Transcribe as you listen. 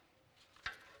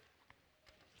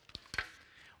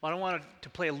Well, I want to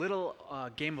play a little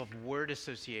game of word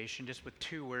association just with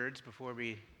two words before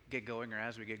we get going or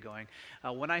as we get going.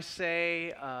 When I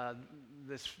say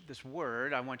this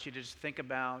word, I want you to just think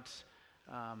about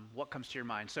what comes to your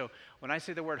mind. So when I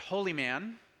say the word holy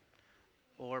man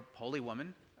or holy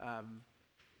woman,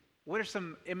 what are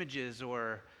some images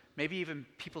or maybe even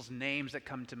people's names that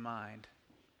come to mind?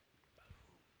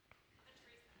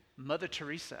 Mother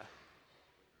Teresa.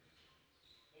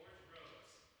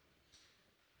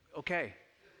 Okay.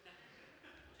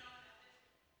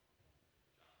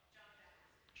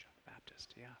 John the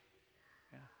Baptist, yeah.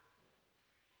 Yeah.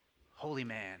 Holy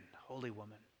man, holy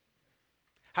woman.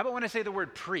 How about when I say the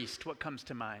word priest, what comes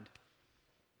to mind?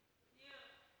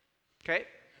 Okay.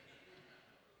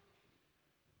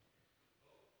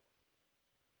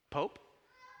 Pope.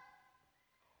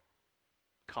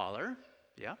 Collar,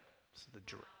 yeah. So the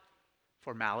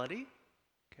formality,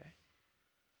 okay.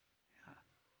 Yeah.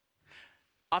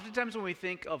 Oftentimes when we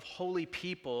think of holy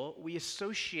people, we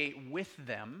associate with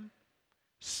them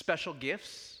special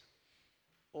gifts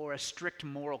or a strict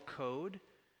moral code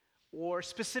or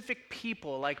specific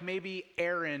people like maybe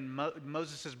Aaron,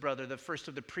 Moses' brother, the first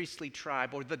of the priestly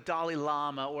tribe, or the Dalai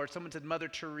Lama, or someone said Mother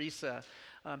Teresa.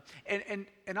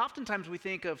 And oftentimes we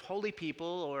think of holy people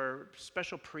or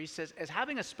special priests as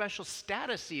having a special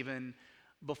status even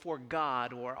before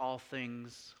God or all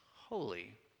things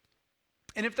holy.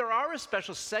 And if there are a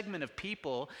special segment of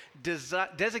people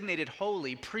designated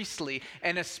holy, priestly,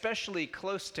 and especially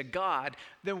close to God,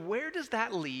 then where does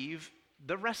that leave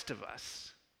the rest of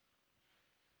us?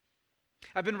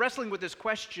 I've been wrestling with this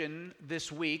question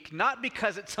this week, not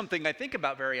because it's something I think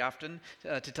about very often,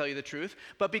 to tell you the truth,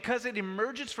 but because it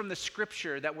emerges from the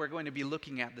scripture that we're going to be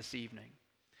looking at this evening.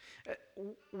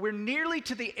 We're nearly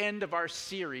to the end of our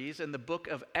series in the book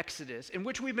of Exodus, in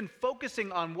which we've been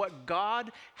focusing on what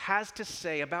God has to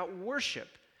say about worship,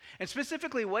 and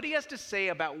specifically what he has to say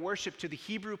about worship to the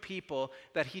Hebrew people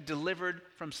that he delivered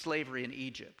from slavery in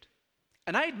Egypt.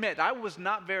 And I admit, I was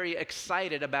not very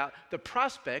excited about the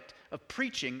prospect of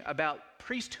preaching about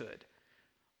priesthood.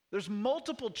 There's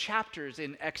multiple chapters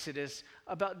in Exodus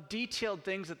about detailed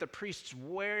things that the priests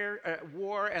wore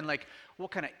and like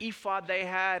what kind of ephod they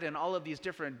had and all of these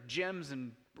different gems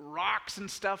and rocks and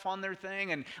stuff on their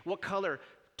thing and what color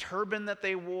turban that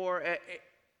they wore.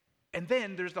 And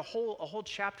then there's a whole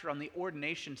chapter on the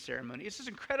ordination ceremony. It's just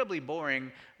incredibly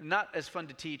boring, not as fun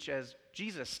to teach as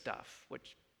Jesus stuff,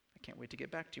 which can't wait to get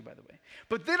back to you, by the way.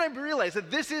 But then I realized that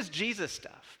this is Jesus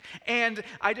stuff. And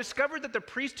I discovered that the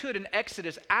priesthood in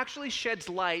Exodus actually sheds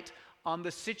light on the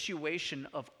situation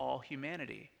of all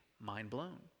humanity. Mind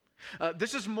blown.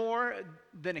 This is more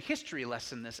than a history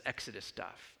lesson, this Exodus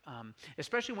stuff,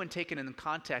 especially when taken in the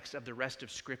context of the rest of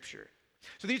Scripture.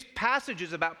 So these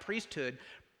passages about priesthood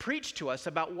preach to us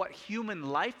about what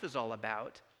human life is all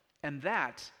about, and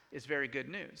that is very good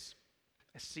news.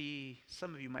 I see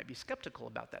some of you might be skeptical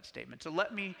about that statement. So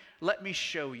let me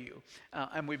show you.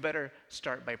 And we better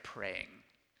start by praying.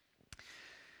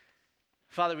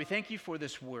 Father, we thank you for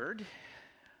this word.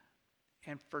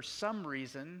 And for some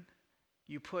reason,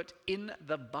 you put in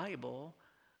the Bible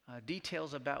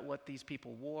details about what these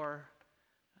people wore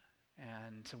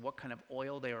and what kind of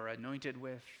oil they were anointed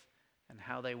with and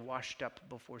how they washed up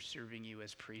before serving you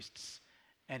as priests.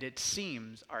 And it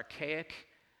seems archaic,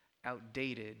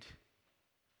 outdated,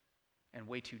 and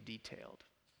way too detailed.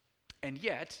 And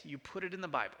yet, you put it in the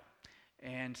Bible.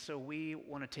 And so we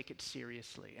want to take it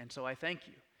seriously. And so I thank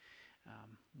you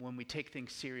when we take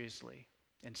things seriously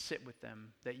and sit with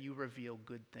them, that you reveal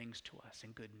good things to us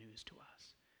and good news to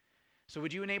us. So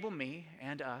would you enable me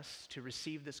and us to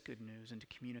receive this good news and to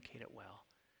communicate it well?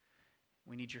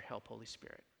 We need your help, Holy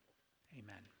Spirit.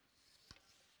 Amen.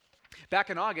 Back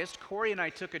in August, Corey and I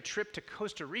took a trip to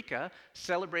Costa Rica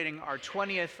celebrating our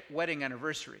 20th wedding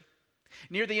anniversary.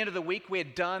 Near the end of the week, we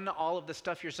had done all of the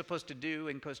stuff you're supposed to do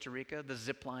in Costa Rica, the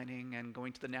zip lining and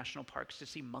going to the national parks to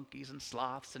see monkeys and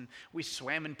sloths, and we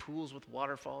swam in pools with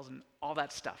waterfalls and all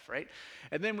that stuff, right?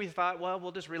 And then we thought, well,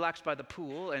 we'll just relax by the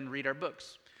pool and read our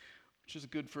books, which is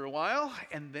good for a while,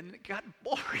 and then it got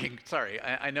boring. Sorry,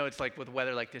 I know it's like with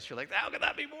weather like this, you're like, how could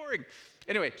that be boring?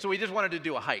 Anyway, so we just wanted to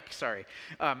do a hike, sorry.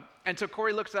 And so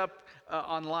Corey looks up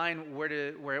online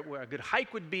where a good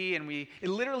hike would be, and it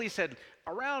literally said,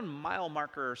 around mile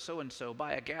marker so-and-so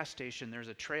by a gas station, there's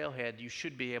a trailhead, you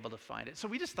should be able to find it. So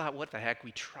we just thought, what the heck,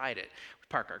 we tried it. We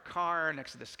park our car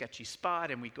next to the sketchy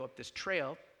spot, and we go up this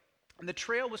trail, and the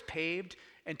trail was paved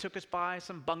and took us by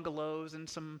some bungalows and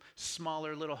some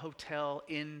smaller little hotel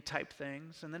inn type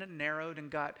things, and then it narrowed and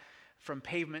got from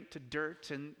pavement to dirt,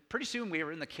 and pretty soon we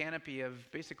were in the canopy of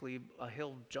basically a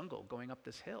hill jungle going up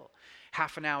this hill.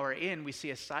 Half an hour in, we see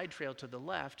a side trail to the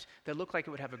left that looked like it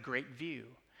would have a great view.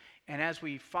 And as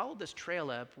we followed this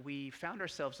trail up, we found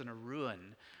ourselves in a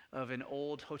ruin of an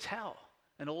old hotel,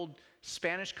 an old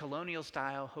Spanish colonial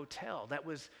style hotel that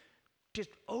was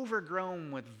just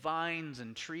overgrown with vines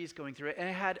and trees going through it, and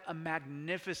it had a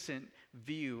magnificent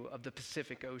view of the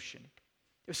Pacific Ocean.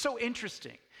 It was so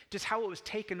interesting, just how it was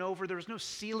taken over. There was no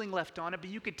ceiling left on it, but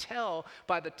you could tell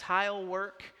by the tile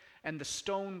work and the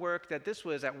stone work that this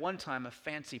was at one time a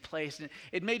fancy place. And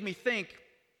it made me think,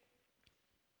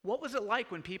 what was it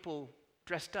like when people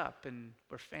dressed up and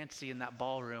were fancy in that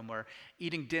ballroom, or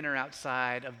eating dinner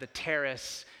outside of the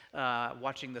terrace,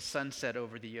 watching the sunset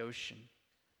over the ocean?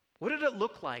 What did it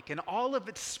look like in all of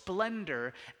its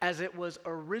splendor as it was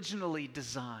originally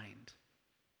designed?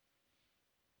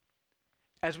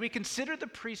 As we consider the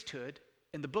priesthood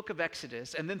in the book of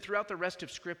Exodus, and then throughout the rest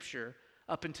of Scripture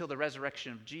up until the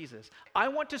resurrection of Jesus, I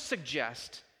want to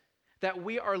suggest that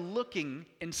we are looking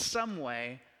in some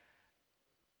way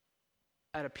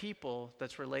at a people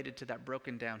that's related to that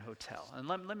broken down hotel. And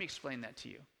let me explain that to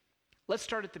you. Let's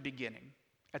start at the beginning,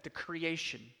 at the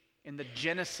creation, in the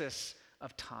Genesis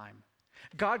of time.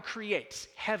 God creates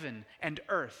heaven and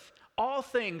earth, all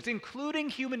things, including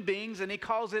human beings, and he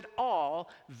calls it all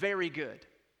very good.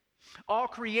 All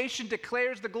creation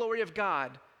declares the glory of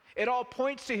God. It all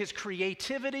points to his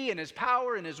creativity and his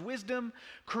power and his wisdom.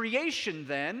 Creation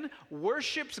then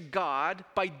worships God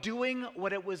by doing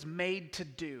what it was made to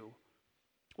do.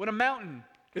 When a mountain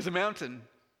is a mountain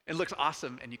and looks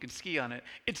awesome and you can ski on it,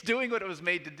 it's doing what it was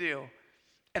made to do.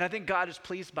 And I think God is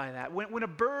pleased by that. When a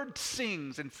bird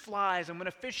sings and flies, and when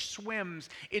a fish swims,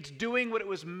 it's doing what it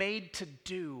was made to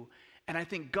do. And I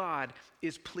think God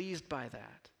is pleased by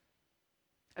that.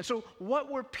 And so what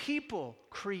were people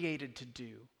created to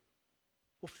do?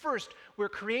 Well, first, we're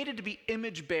created to be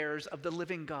image bearers of the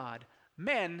living God,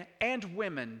 men and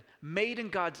women made in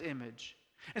God's image.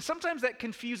 And sometimes that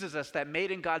confuses us, that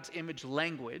made in God's image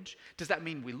language. Does that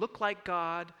mean we look like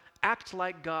God, act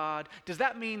like God? Does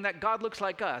that mean that God looks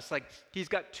like us, like he's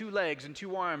got 2 legs and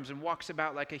 2 arms and walks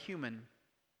about like a human?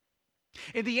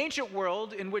 In the ancient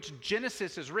world in which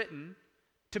Genesis is written,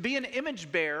 to be an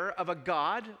image bearer of a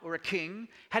god or a king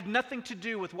had nothing to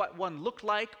do with what one looked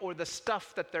like or the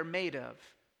stuff that they're made of.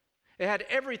 It had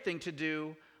everything to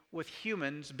do with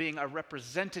humans being a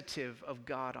representative of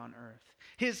God on earth.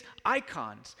 His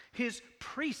icons, his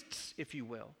priests, if you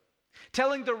will,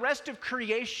 telling the rest of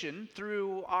creation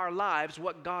through our lives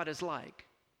what God is like.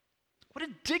 What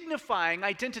a dignifying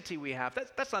identity we have.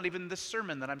 That's not even the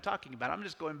sermon that I'm talking about. I'm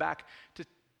just going back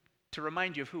to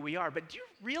remind you of who we are. But do you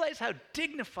realize how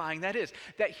dignifying that is?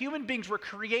 That human beings were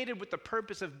created with the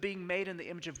purpose of being made in the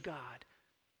image of God,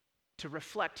 to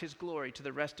reflect his glory to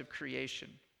the rest of creation.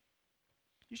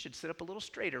 You should sit up a little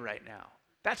straighter right now.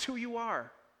 That's who you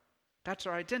are. That's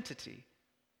our identity.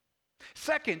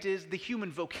 Second is the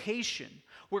human vocation.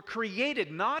 We're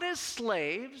created not as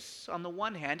slaves on the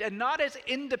one hand, and not as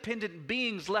independent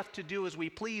beings left to do as we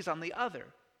please on the other.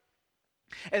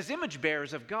 As image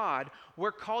bearers of God,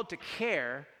 we're called to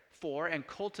care for and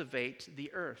cultivate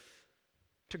the earth,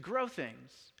 to grow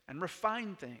things and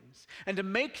refine things, and to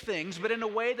make things, but in a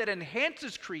way that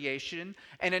enhances creation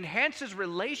and enhances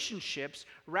relationships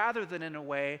rather than in a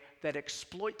way that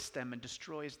exploits them and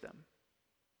destroys them.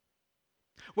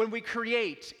 When we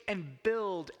create and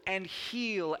build and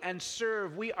heal and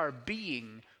serve, we are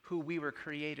being who we were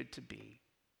created to be.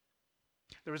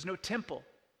 There was no temple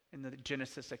in the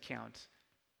Genesis account.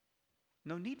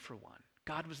 No need for one.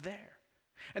 God was there.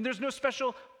 And there's no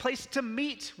special place to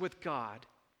meet with God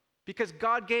because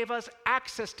God gave us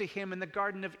access to him in the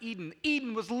Garden of Eden.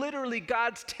 Eden was literally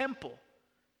God's temple.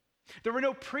 There were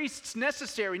no priests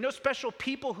necessary, no special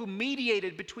people who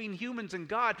mediated between humans and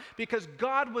God because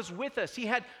God was with us.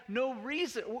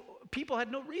 People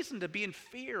had no reason to be in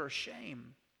fear or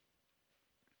shame.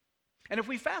 And if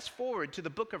we fast forward to the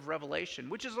book of Revelation,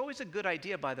 which is always a good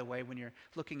idea, by the way, when you're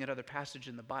looking at other passages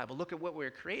in the Bible, look at what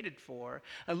we're created for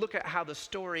and look at how the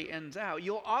story ends out.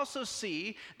 You'll also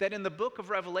see that in the book of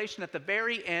Revelation, at the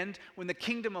very end, when the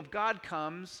kingdom of God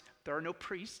comes, there are no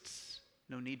priests,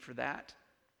 no need for that.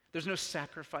 There's no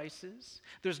sacrifices.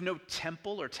 There's no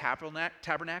temple or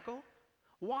tabernacle.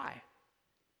 Why?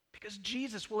 Because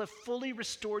Jesus will have fully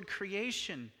restored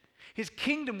creation. His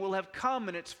kingdom will have come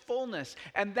in its fullness.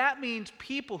 And that means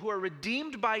people who are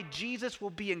redeemed by Jesus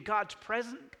will be in God's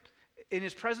presence, in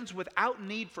his presence without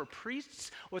need for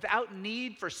priests, without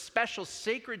need for special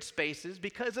sacred spaces,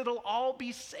 because it'll all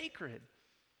be sacred.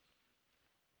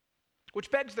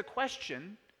 Which begs the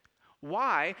question,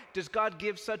 Why does God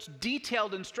give such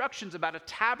detailed instructions about a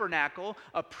tabernacle,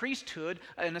 a priesthood,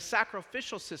 and a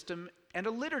sacrificial system, and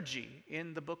a liturgy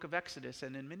in the book of Exodus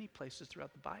and in many places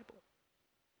throughout the Bible?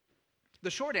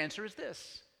 The short answer is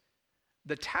this: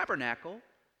 the tabernacle,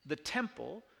 the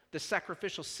temple, the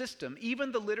sacrificial system,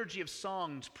 even the liturgy of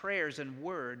songs, prayers, and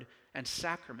word and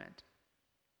sacrament,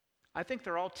 I think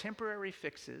they're all temporary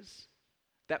fixes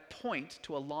that point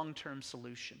to a long-term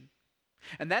solution.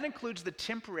 And that includes the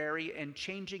temporary and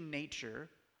changing nature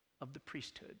of the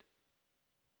priesthood.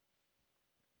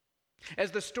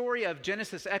 As the story of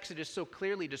Genesis Exodus so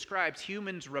clearly describes,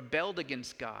 humans rebelled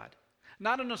against God,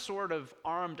 not in a sort of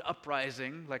armed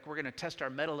uprising, like we're going to test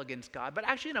our mettle against God, but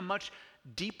actually in a much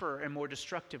deeper and more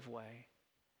destructive way.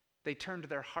 They turned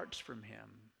their hearts from him,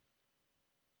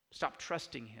 stopped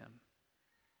trusting him,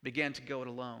 began to go it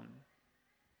alone.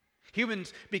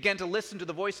 Humans began to listen to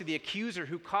the voice of the accuser,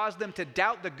 who caused them to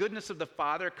doubt the goodness of the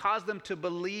Father, caused them to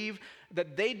believe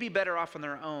that they'd be better off on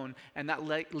their own, and that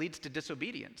leads to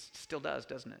disobedience. It still does,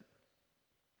 doesn't it?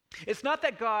 It's not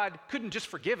that God couldn't just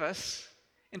forgive us.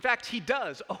 In fact, he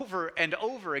does over and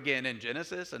over again in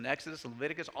Genesis and Exodus and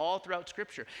Leviticus, all throughout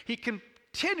Scripture. He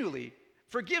continually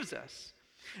forgives us.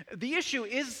 The issue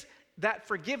is that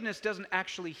forgiveness doesn't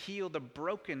actually heal the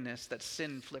brokenness that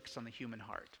sin inflicts on the human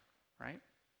heart, right?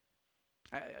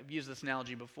 I've used this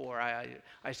analogy before.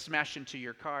 I smash into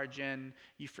your car, Jen,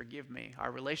 you forgive me. Our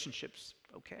relationship's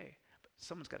okay, but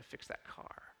someone's got to fix that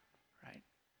car, right?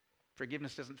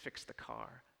 Forgiveness doesn't fix the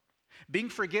car. Being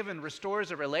forgiven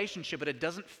restores a relationship, but it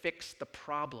doesn't fix the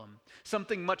problem.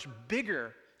 Something much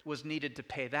bigger was needed to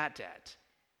pay that debt.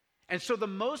 And so the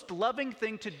most loving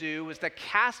thing to do is to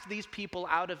cast these people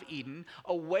out of Eden,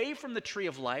 away from the tree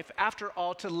of life. After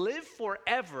all, to live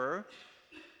forever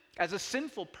as a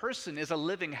sinful person is a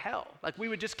living hell. Like we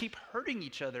would just keep hurting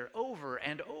each other over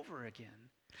and over again.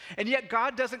 And yet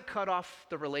God doesn't cut off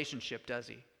the relationship, does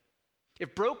he?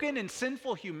 If broken and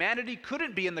sinful humanity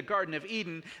couldn't be in the Garden of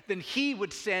Eden, then he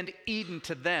would send Eden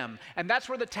to them. And that's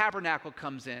where the tabernacle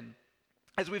comes in.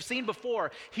 As we've seen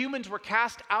before, humans were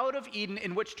cast out of Eden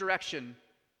in which direction?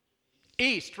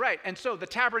 East, right. And so the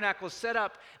tabernacle is set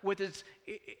up with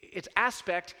its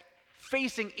aspect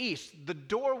facing east. The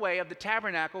doorway of the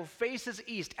tabernacle faces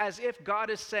east, as if God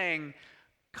is saying,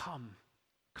 come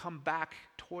back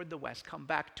toward the west, come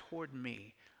back toward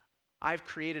me. I've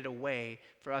created a way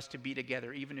for us to be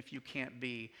together, even if you can't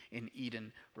be in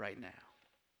Eden right now.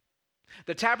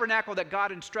 The tabernacle that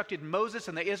God instructed Moses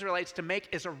and the Israelites to make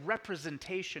is a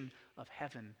representation of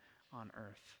heaven on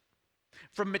earth.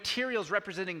 From materials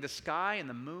representing the sky and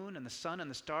the moon and the sun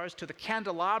and the stars to the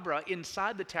candelabra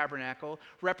inside the tabernacle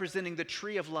representing the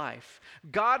tree of life,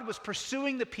 God was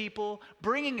pursuing the people,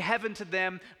 bringing heaven to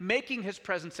them, making his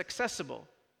presence accessible.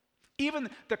 Even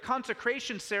the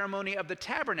consecration ceremony of the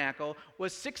tabernacle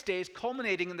was 6 days,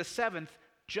 culminating in the seventh,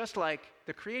 just like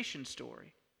the creation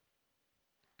story.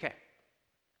 Okay,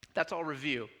 that's all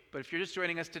review. But if you're just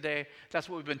joining us today, that's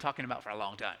what we've been talking about for a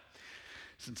long time,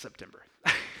 since September.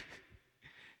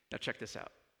 Now check this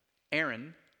out.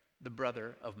 Aaron, the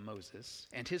brother of Moses,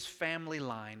 and his family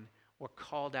line were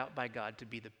called out by God to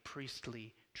be the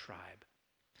priestly tribe.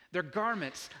 Their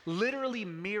garments literally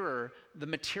mirror the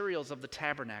materials of the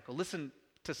tabernacle. Listen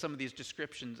to some of these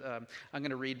descriptions. I'm going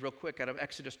to read real quick out of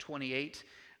Exodus 28,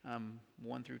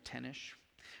 1 through 10-ish.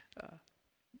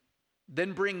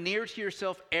 Then bring near to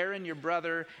yourself Aaron your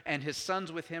brother and his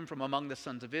sons with him from among the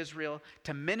sons of Israel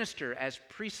to minister as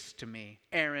priests to me.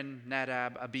 Aaron,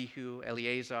 Nadab, Abihu,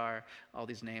 Eleazar, all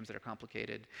these names that are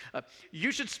complicated.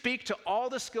 You should speak to all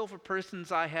the skillful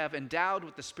persons I have endowed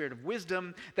with the spirit of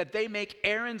wisdom, that they make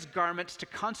Aaron's garments to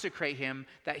consecrate him,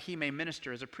 that he may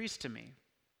minister as a priest to me.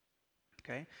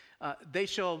 Okay? They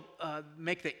shall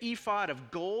make the ephod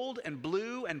of gold and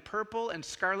blue and purple and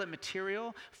scarlet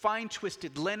material, fine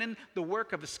twisted linen, the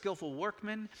work of a skillful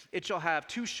workman. It shall have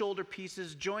 2 shoulder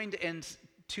pieces, joined ends,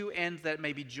 2 ends that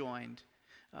may be joined.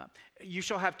 You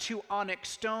shall have 2 onyx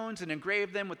stones and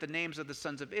engrave them with the names of the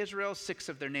sons of Israel, 6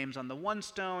 of their names on the one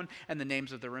stone, and the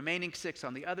names of the remaining 6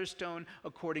 on the other stone,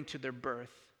 according to their birth.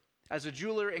 As a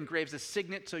jeweler engraves a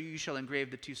signet, so you shall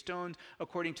engrave the 2 stones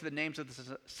according to the names of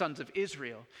the sons of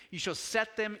Israel. You shall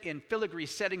set them in filigree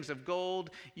settings of gold.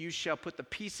 You shall put the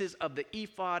pieces of the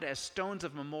ephod as stones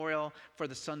of memorial for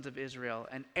the sons of Israel.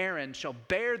 And Aaron shall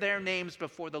bear their names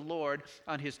before the Lord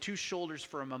on his 2 shoulders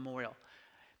for a memorial.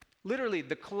 Literally,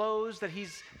 the clothes that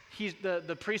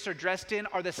the priests are dressed in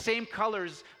are the same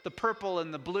colors, the purple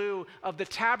and the blue of the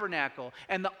tabernacle.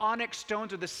 And the onyx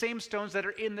stones are the same stones that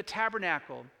are in the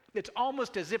tabernacle. It's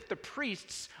almost as if the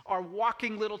priests are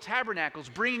walking little tabernacles,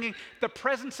 bringing the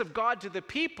presence of God to the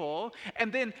people,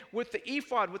 and then with the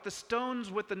ephod, with the stones,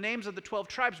 with the names of the 12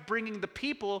 tribes, bringing the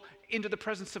people into the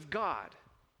presence of God.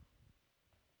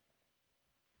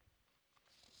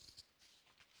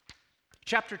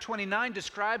 Chapter 29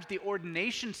 describes the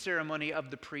ordination ceremony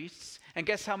of the priests, and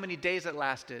guess how many days it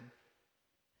lasted?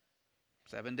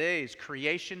 7 days.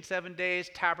 Creation, 7 days.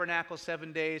 Tabernacle,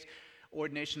 7 days.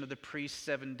 Ordination of the priests,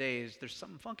 7 days. There's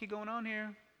something funky going on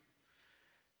here.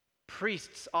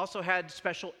 Priests also had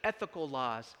special ethical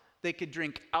laws. They could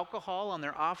drink alcohol on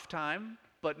their off time,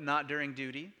 but not during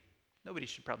duty. Nobody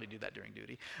should probably do that during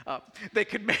duty. They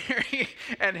could marry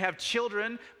and have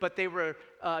children, but they were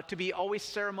to be always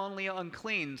ceremonially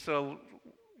unclean. So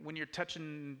when you're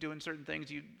touching, doing certain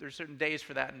things, there's certain days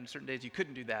for that, and certain days you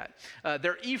couldn't do that.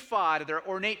 Their ephod, their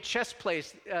ornate chest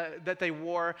plate that they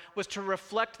wore, was to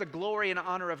reflect the glory and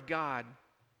honor of God.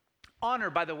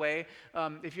 Honor, by the way,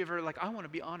 if you ever I want to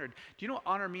be honored. Do you know what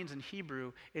honor means in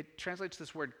Hebrew? It translates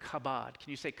this word kabod.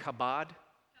 Can you say kabod?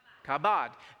 Kabod.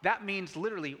 That means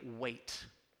literally weight.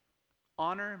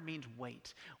 Honor means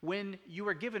weight. When you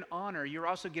are given honor, you're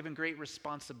also given great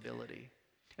responsibility.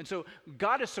 And so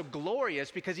God is so glorious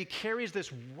because he carries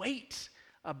this weight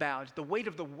about, the weight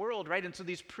of the world, right? And so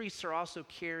these priests are also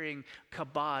carrying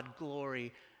kabod,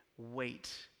 glory,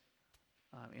 weight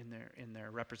in their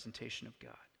representation of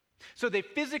God. So they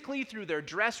physically, through their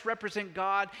dress, represent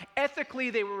God.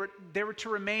 Ethically, they were to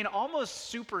remain almost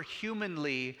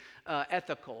superhumanly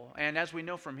ethical. And as we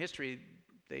know from history,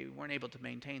 they weren't able to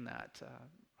maintain that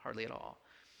hardly at all.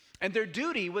 And their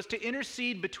duty was to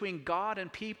intercede between God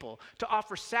and people, to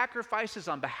offer sacrifices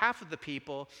on behalf of the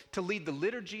people, to lead the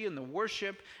liturgy and the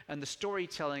worship and the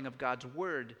storytelling of God's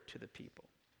word to the people.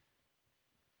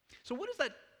 So what does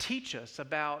that teach us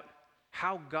about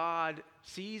how God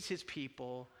sees his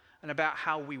people and about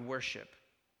how we worship?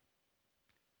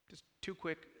 Just two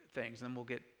quick things, and then we'll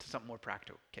get to something more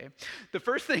practical, okay? The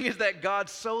first thing is that God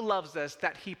so loves us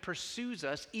that he pursues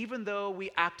us even though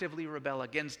we actively rebel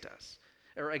against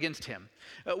him.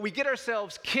 We get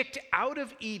ourselves kicked out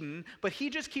of Eden, but he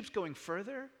just keeps going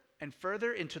further and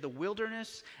further into the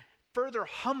wilderness, further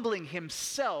humbling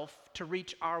himself to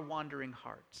reach our wandering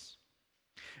hearts.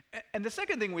 And the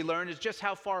second thing we learn is just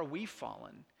how far we've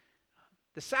fallen.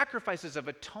 The sacrifices of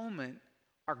atonement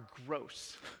are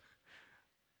gross.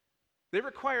 They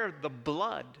require the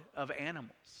blood of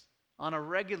animals on a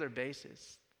regular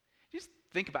basis. Just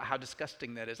think about how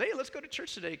disgusting that is. Hey, let's go to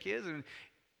church today, kids. And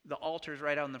the altar's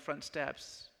right out on the front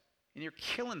steps, and you're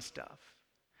killing stuff.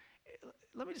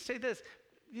 Let me just say this.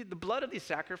 The blood of these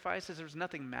sacrifices, there's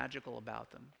nothing magical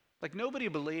about them. Like, nobody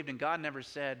believed, and God never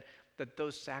said that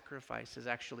those sacrifices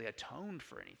actually atoned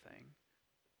for anything.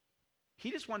 He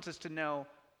just wants us to know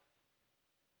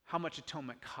how much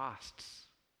atonement costs.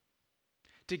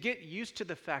 To get used to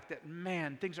the fact that,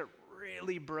 man, things are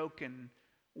really broken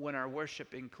when our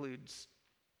worship includes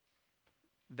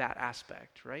that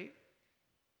aspect, right?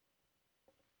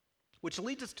 Which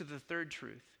leads us to the third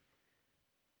truth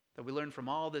that we learn from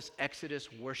all this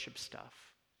Exodus worship stuff.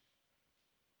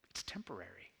 It's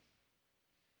temporary.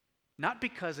 Not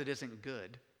because it isn't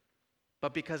good,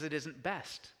 but because it isn't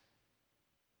best.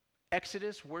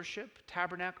 Exodus worship,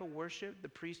 tabernacle worship, the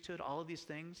priesthood, all of these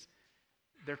things,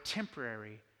 they're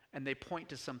temporary and they point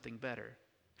to something better.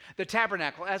 The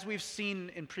tabernacle, as we've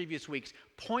seen in previous weeks,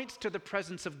 points to the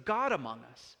presence of God among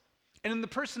us. And in the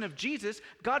person of Jesus,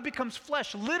 God becomes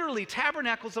flesh, literally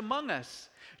tabernacles among us.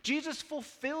 Jesus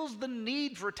fulfills the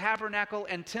need for tabernacle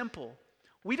and temple.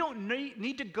 We don't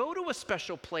need to go to a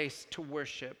special place to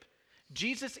worship.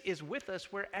 Jesus is with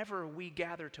us wherever we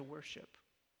gather to worship.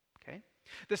 Okay?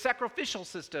 The sacrificial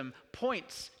system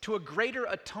points to a greater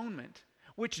atonement,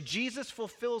 which Jesus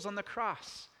fulfills on the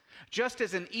cross. Just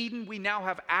as in Eden, we now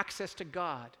have access to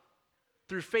God.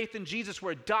 Through faith in Jesus,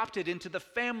 we're adopted into the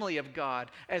family of God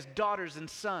as daughters and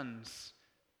sons.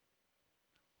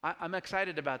 I'm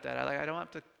excited about that. I don't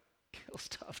have to kill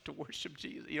stuff to worship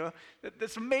Jesus. You know,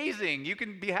 that's amazing. You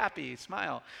can be happy,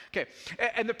 smile. Okay,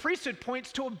 and the priesthood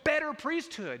points to a better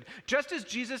priesthood. Just as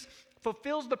Jesus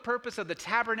fulfills the purpose of the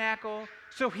tabernacle,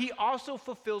 so he also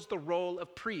fulfills the role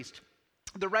of priest.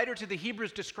 The writer to the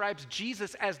Hebrews describes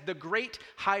Jesus as the great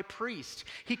high priest.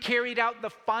 He carried out the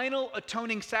final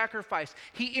atoning sacrifice.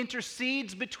 He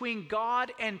intercedes between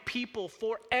God and people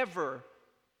forever.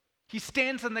 He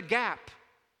stands in the gap.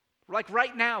 Like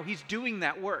right now, he's doing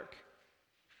that work.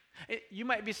 You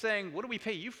might be saying, what do we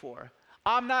pay you for?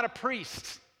 I'm not a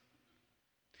priest.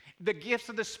 The gifts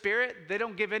of the Spirit, they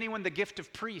don't give anyone the gift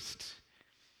of priest.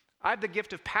 I have the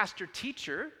gift of pastor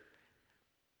teacher.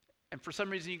 And for some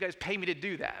reason, you guys pay me to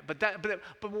do that.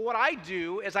 But what I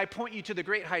do is I point you to the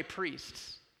great high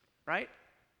priest, right?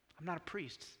 I'm not a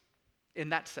priest in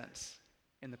that sense,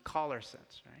 in the caller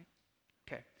sense, right?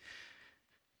 Okay.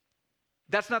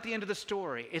 That's not the end of the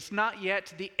story. It's not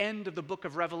yet the end of the book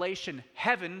of Revelation.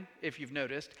 Heaven, if you've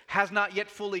noticed, has not yet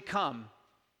fully come.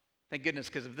 Thank goodness,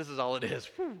 because if this is all it is.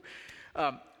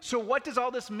 So what does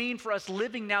all this mean for us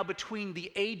living now between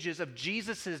the ages of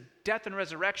Jesus' death and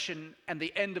resurrection and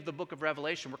the end of the book of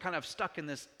Revelation? We're kind of stuck in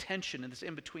this tension, in this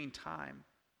in-between time.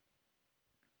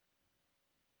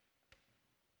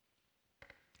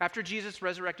 After Jesus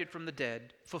resurrected from the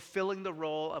dead, fulfilling the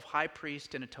role of high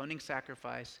priest and atoning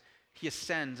sacrifice, he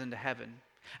ascends into heaven.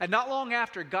 And not long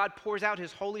after, God pours out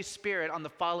his Holy Spirit on the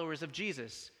followers of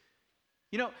Jesus.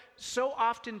 You know, so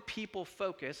often people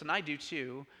focus, and I do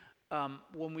too,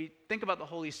 when we think about the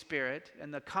Holy Spirit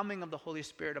and the coming of the Holy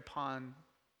Spirit upon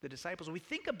the disciples, we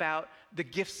think about the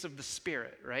gifts of the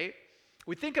Spirit, right?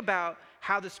 We think about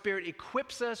how the Spirit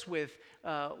equips us with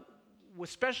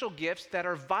special gifts that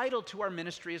are vital to our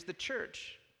ministry as the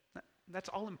church. That's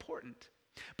all important.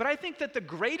 But I think that the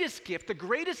greatest gift, the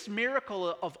greatest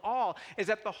miracle of all, is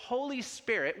that the Holy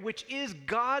Spirit, which is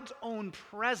God's own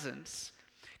presence,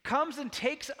 comes and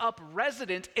takes up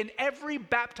residence in every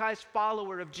baptized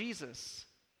follower of Jesus.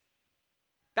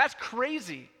 That's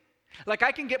crazy. Like,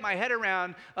 I can get my head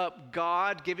around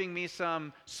God giving me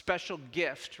some special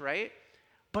gift, right?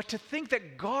 But to think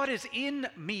that God is in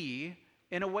me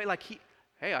in a way like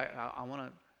I want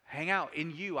to hang out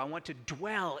in you. I want to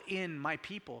dwell in my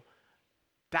people.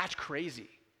 That's crazy.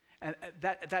 And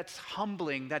that's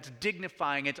humbling. That's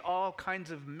dignifying. It's all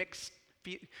kinds of mixed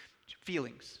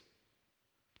feelings.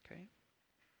 Okay?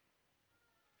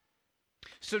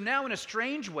 So now, in a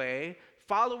strange way,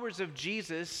 followers of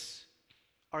Jesus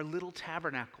are little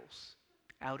tabernacles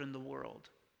out in the world.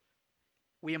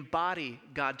 We embody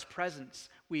God's presence.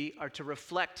 We are to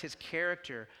reflect his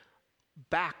character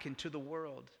back into the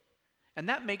world. And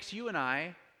that makes you and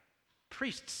I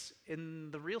priests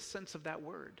in the real sense of that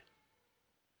word.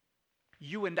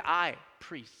 You and I,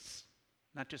 priests,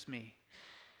 not just me,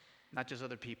 not just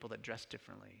other people that dress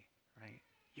differently, right?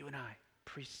 You and I,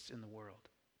 priests in the world.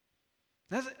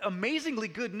 That's amazingly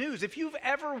good news. If you've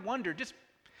ever wondered, just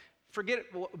forget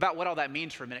about what all that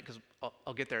means for a minute, because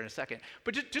I'll get there in a second.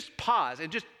 But just pause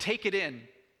and just take it in.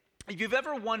 If you've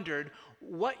ever wondered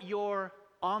what you're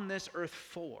on this earth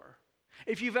for,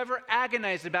 if you've ever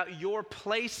agonized about your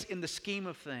place in the scheme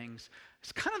of things,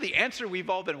 it's kind of the answer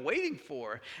we've all been waiting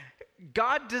for.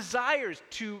 God desires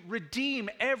to redeem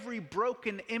every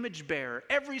broken image bearer,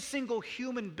 every single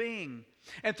human being.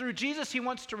 And through Jesus, he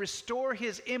wants to restore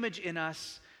his image in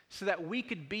us so that we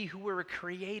could be who we were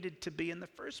created to be in the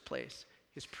first place,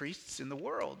 his priests in the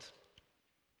world.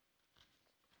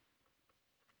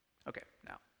 Okay,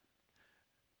 now,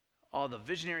 all the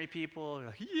visionary people are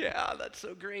like, yeah, that's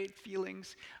so great,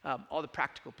 feelings. All the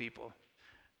practical people,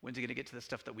 when's he going to get to the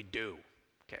stuff that we do?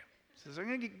 Okay, so we're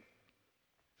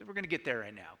going to get there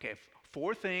right now. Okay,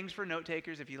 4 things for note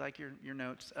takers, if you like your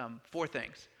notes. 4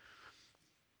 things.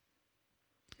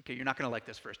 Okay, you're not going to like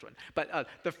this first one. But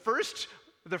the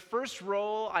first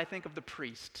role, I think, of the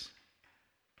priest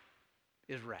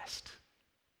is rest.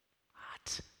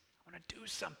 What? I want to do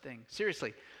something.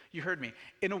 Seriously, you heard me.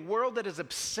 In a world that is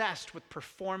obsessed with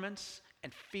performance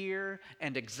and fear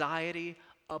and anxiety,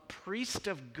 a priest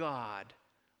of God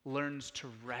learns to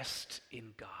rest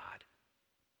in God.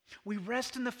 We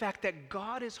rest in the fact that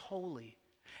God is holy,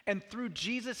 and through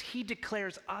Jesus, he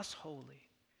declares us holy.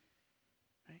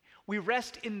 Right? We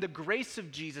rest in the grace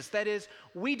of Jesus. That is,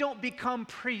 we don't become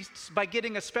priests by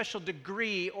getting a special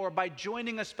degree or by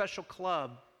joining a special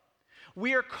club.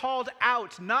 We are called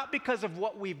out not because of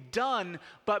what we've done,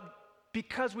 but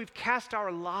because we've cast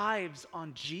our lives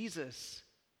on Jesus.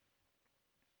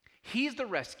 He's the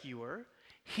rescuer.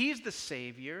 He's the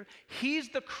savior. He's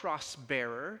the cross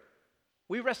bearer.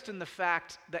 We rest in the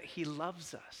fact that he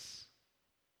loves us.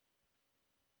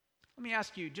 Let me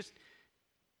ask you, just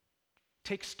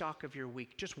take stock of your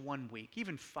week, just 1 week,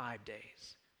 even 5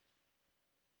 days.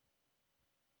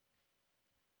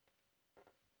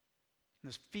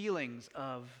 Those feelings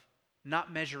of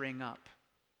not measuring up,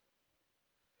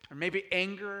 or maybe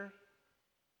anger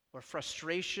or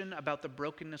frustration about the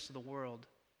brokenness of the world.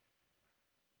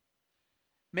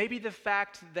 Maybe the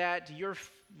fact that you're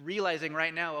realizing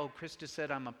right now, oh, Krista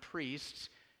said I'm a priest,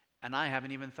 and I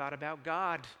haven't even thought about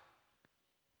God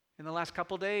in the last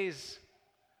couple days.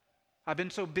 I've been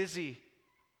so busy,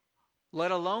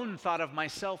 let alone thought of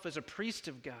myself as a priest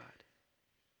of God.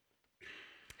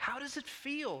 How does it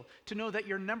feel to know that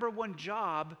your number one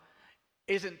job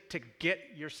isn't to get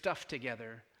your stuff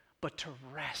together, but to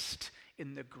rest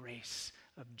in the grace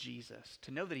of Jesus,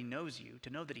 to know that he knows you, to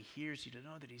know that he hears you, to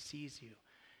know that he sees you,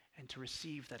 and to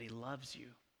receive that he loves you,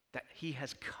 that he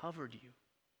has covered you.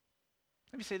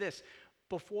 Let me say this,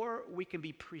 before we can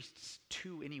be priests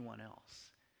to anyone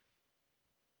else,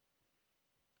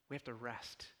 we have to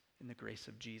rest in the grace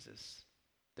of Jesus,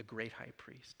 the great high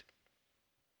priest.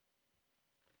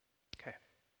 Okay,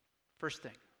 first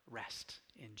thing, rest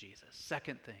in Jesus.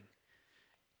 Second thing,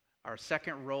 our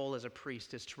second role as a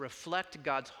priest is to reflect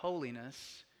God's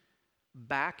holiness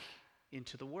back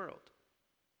into the world.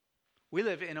 We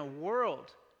live in a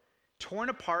world torn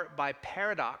apart by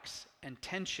paradox and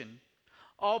tension.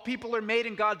 All people are made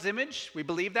in God's image. We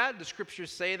believe that. The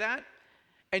scriptures say that.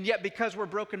 And yet, because we're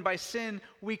broken by sin,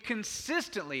 we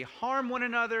consistently harm one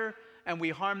another and we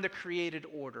harm the created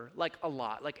order, like a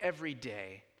lot, like every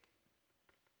day.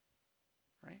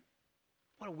 Right?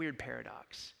 What a weird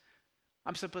paradox.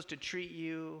 I'm supposed to treat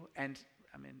you, and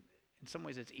I mean, in some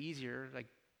ways it's easier, like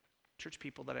church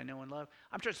people that I know and love.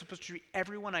 I'm just supposed to treat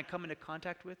everyone I come into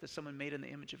contact with as someone made in the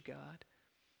image of God.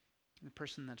 And the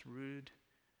person that's rude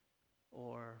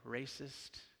or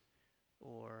racist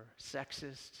or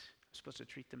sexist, I'm supposed to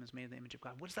treat them as made in the image of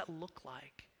God. What does that look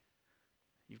like?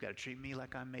 You've got to treat me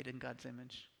like I'm made in God's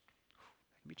image.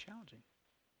 That can be challenging.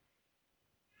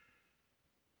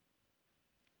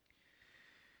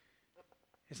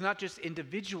 It's not just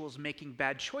individuals making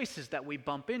bad choices that we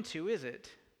bump into, is it?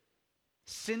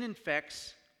 Sin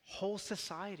infects whole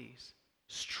societies,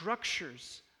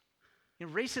 structures.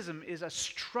 Racism is a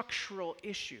structural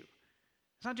issue.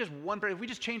 It's not just one person. If we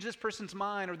just change this person's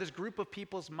mind or this group of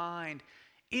people's mind,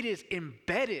 it is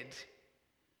embedded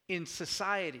in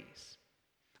societies.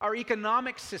 Our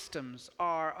economic systems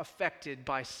are affected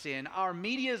by sin. Our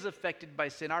media is affected by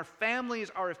sin. Our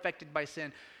families are affected by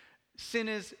sin. Sin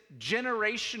is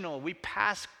generational. We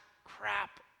pass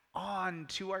crap on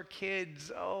to our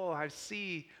kids. Oh, I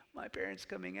see my parents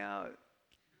coming out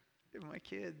in my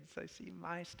kids. I see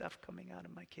my stuff coming out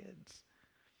of my kids.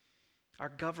 Our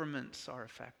governments are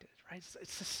affected, right?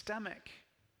 It's systemic.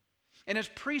 And as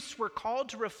priests, we're called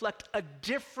to reflect a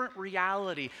different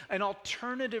reality, an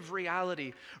alternative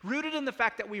reality, rooted in the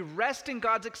fact that we rest in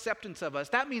God's acceptance of us.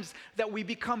 That means that we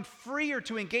become freer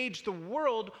to engage the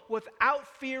world without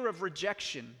fear of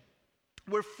rejection.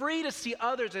 We're free to see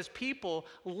others as people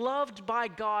loved by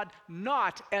God,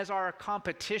 not as our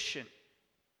competition.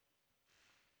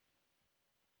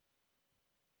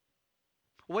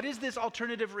 What is this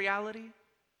alternative reality?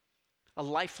 A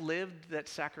life lived that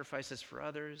sacrifices for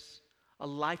others. A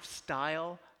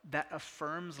lifestyle that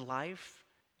affirms life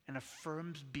and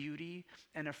affirms beauty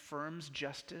and affirms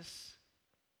justice.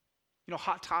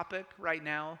 Hot topic right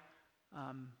now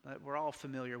that we're all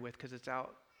familiar with because it's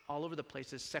out all over the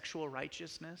place is sexual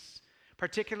righteousness,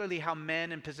 particularly how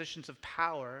men in positions of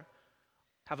power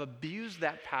have abused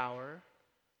that power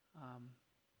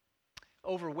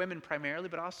over women primarily,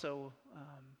 but also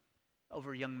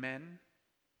over young men,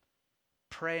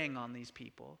 preying on these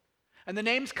people. And the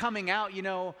names coming out,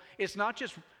 it's not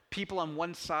just people on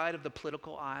one side of the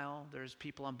political aisle. There's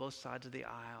people on both sides of the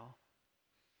aisle.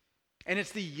 And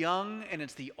it's the young and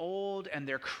it's the old, and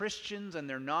they're Christians and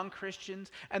they're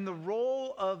non-Christians. And the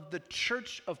role of the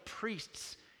church of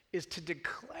priests is to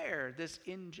declare this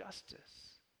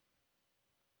injustice.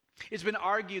 It's been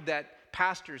argued that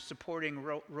pastors supporting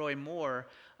Roy Moore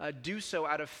do so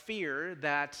out of fear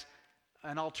that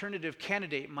an alternative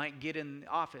candidate might get in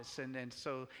office. And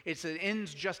so it's an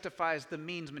ends justifies the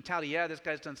means mentality. Yeah, this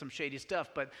guy's done some shady stuff,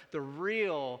 but the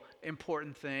real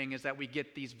important thing is that we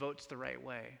get these votes the right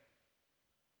way.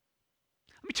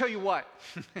 Let me tell you what.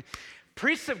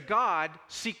 Priests of God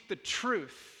seek the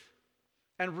truth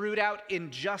and root out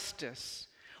injustice.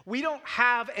 We don't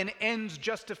have an ends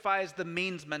justifies the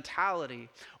means mentality.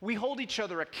 We hold each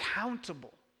other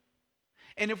accountable.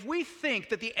 And if we think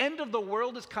that the end of the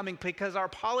world is coming because our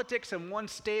politics in one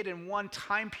state and one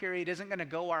time period isn't going to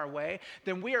go our way,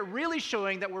 then we are really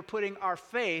showing that we're putting our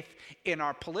faith in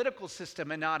our political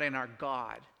system and not in our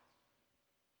God.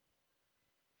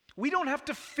 We don't have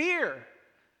to fear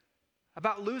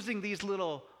about losing these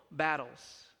little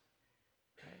battles.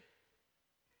 Okay?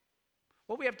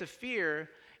 What we have to fear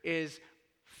is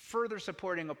further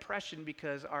supporting oppression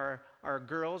because our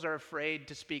girls are afraid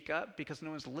to speak up because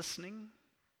no one's listening.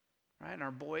 Right? And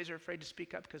our boys are afraid to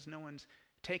speak up because no one's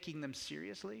taking them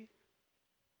seriously.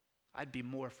 I'd be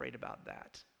more afraid about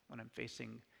that when I'm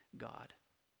facing God.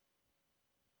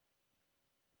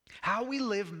 How we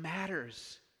live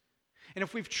matters. And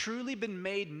if we've truly been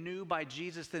made new by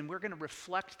Jesus, then we're going to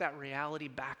reflect that reality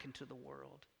back into the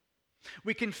world.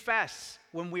 We confess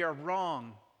when we are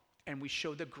wrong and we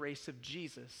show the grace of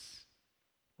Jesus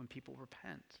when people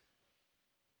repent.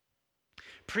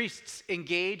 Priests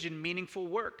engage in meaningful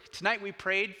work. Tonight we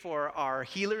prayed for our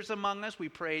healers among us. We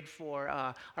prayed for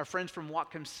our friends from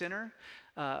Whatcom Center.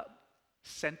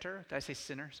 Center? Did I say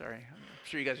sinner? Sorry. I'm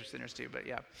sure you guys are sinners too, but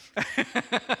yeah.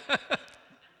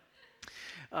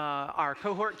 Our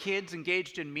cohort kids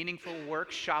engaged in meaningful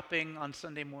work, shopping on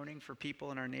Sunday morning for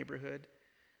people in our neighborhood.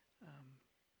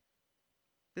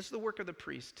 This is the work of the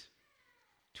priest,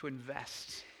 to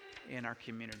invest in our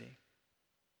community.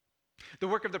 The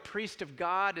work of the priest of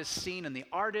God is seen in the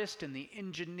artist and the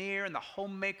engineer and the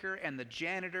homemaker and the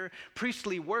janitor.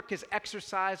 Priestly work is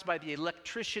exercised by the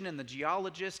electrician and the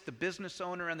geologist, the business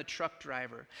owner and the truck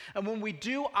driver. And when we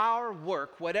do our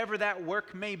work, whatever that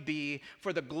work may be,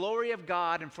 for the glory of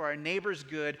God and for our neighbor's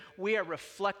good, we are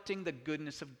reflecting the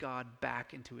goodness of God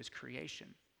back into his creation.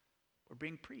 We're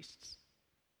being priests.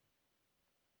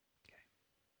 Okay.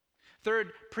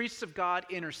 Third, priests of God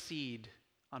intercede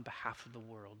on behalf of the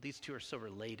world. These two are so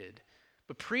related.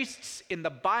 But priests in the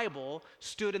Bible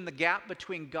stood in the gap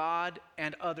between God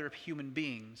and other human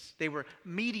beings. They were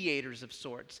mediators of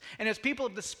sorts. And as people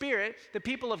of the Spirit, the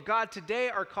people of God today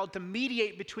are called to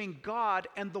mediate between God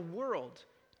and the world.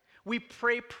 We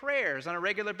pray prayers on a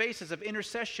regular basis of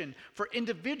intercession for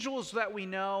individuals that we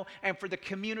know and for the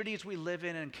communities we live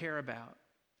in and care about.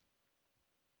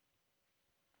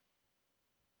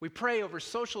 We pray over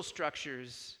social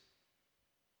structures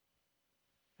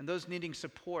and those needing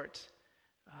support,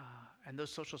 and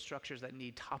those social structures that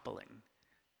need toppling.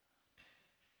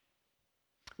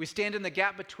 We stand in the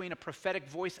gap between a prophetic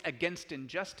voice against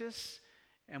injustice,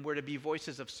 and we're to be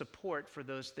voices of support for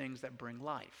those things that bring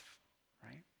life,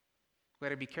 right? We got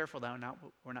to be careful that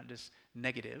we're not just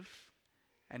negative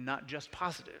and not just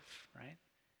positive, right?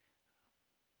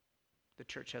 The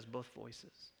church has both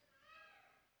voices.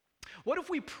 What if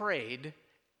we prayed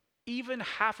even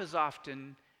half as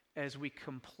often as we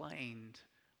complained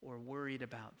or worried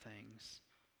about things?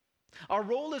 Our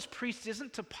role as priests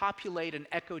isn't to populate an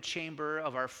echo chamber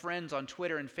of our friends on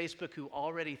Twitter and Facebook who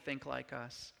already think like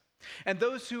us. And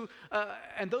those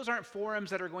aren't forums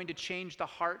that are going to change the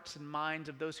hearts and minds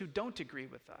of those who don't agree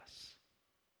with us.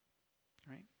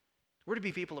 Right? We're to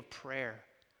be people of prayer,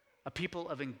 a people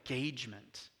of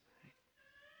engagement.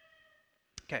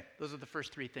 Okay, those are the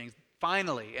first three things.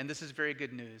 Finally, and this is very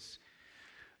good news,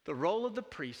 the role of the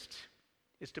priest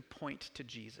is to point to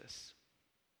Jesus.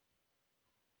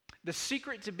 The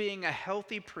secret to being a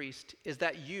healthy priest is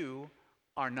that you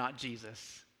are not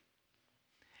Jesus,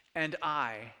 and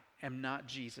I am not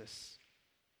Jesus.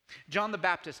 John the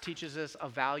Baptist teaches us a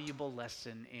valuable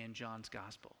lesson in John's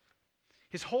gospel.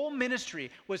 His whole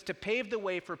ministry was to pave the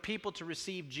way for people to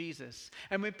receive Jesus.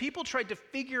 And when people tried to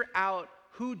figure out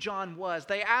who John was,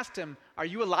 they asked him, "Are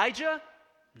you Elijah?"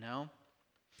 No.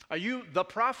 "Are you the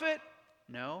prophet?"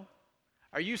 No.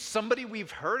 "Are you somebody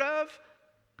we've heard of?"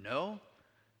 No.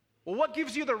 "Well, what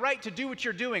gives you the right to do what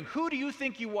you're doing? Who do you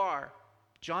think you are?"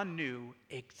 John knew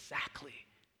exactly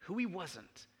who he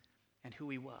wasn't and who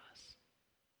he was.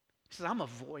 He says, "I'm a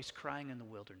voice crying in the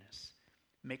wilderness.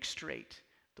 Make straight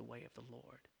the way of the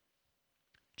Lord."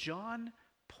 John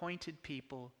pointed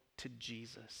people to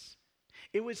Jesus.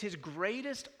 It was his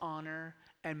greatest honor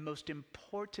and most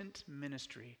important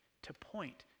ministry to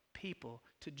point people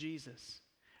to Jesus.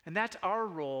 And that's our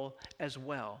role as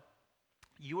well.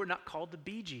 You are not called to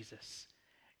be Jesus.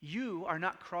 You are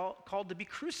not called to be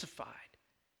crucified.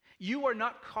 You are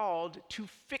not called to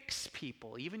fix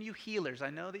people. Even you healers,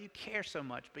 I know that you care so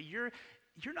much, but you're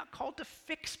not called to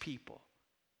fix people.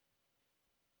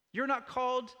 You're not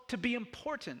called to be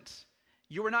important.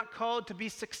 You are not called to be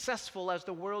successful as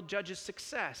the world judges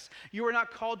success. You are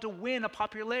not called to win a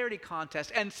popularity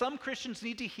contest. And some Christians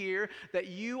need to hear that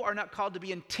you are not called to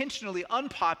be intentionally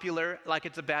unpopular like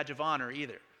it's a badge of honor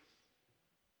either.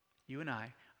 You and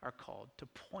I are called to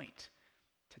point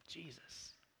to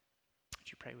Jesus.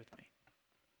 Would you pray with me?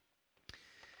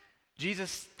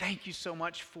 Jesus, thank you so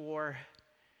much for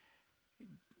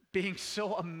being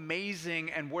so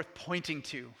amazing and worth pointing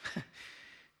to.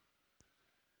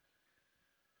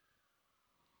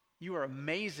 You are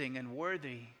amazing and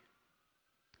worthy,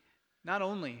 not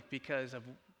only because of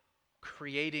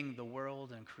creating the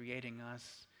world and creating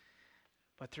us,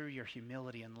 but through your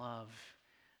humility and love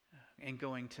and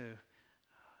going to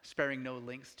sparing no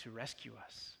lengths to rescue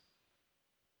us,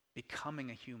 becoming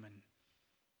a human,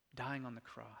 dying on the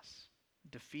cross,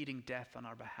 defeating death on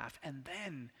our behalf, and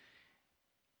then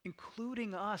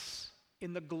including us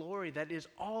in the glory that is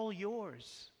all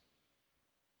yours.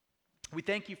 We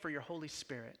thank you for your Holy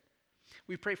Spirit.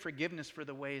 We pray forgiveness for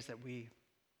the ways that we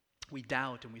we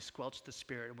doubt and we squelch the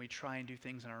Spirit and we try and do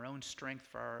things in our own strength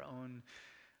for our own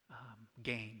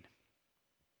gain.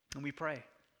 And we pray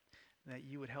that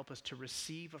you would help us to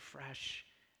receive afresh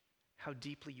how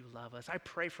deeply you love us. I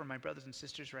pray for my brothers and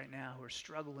sisters right now who are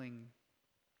struggling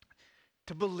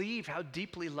to believe how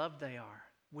deeply loved they are.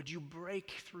 Would you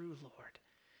break through, Lord?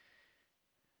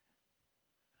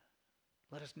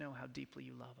 Let us know how deeply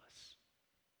you love us.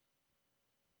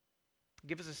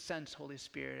 Give us a sense, Holy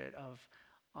Spirit, of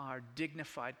our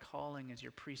dignified calling as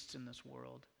your priests in this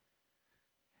world.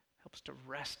 Help us to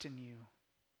rest in you.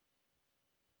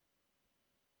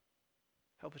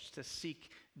 Help us to seek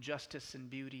justice and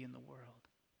beauty in the world.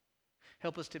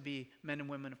 Help us to be men and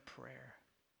women of prayer.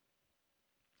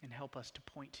 And help us to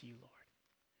point to you, Lord.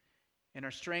 In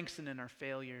our strengths and in our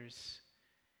failures,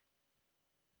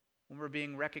 when we're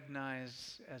being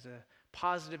recognized as a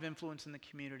positive influence in the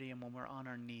community and when we're on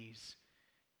our knees,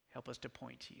 help us to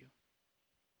point to you.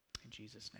 In Jesus' name.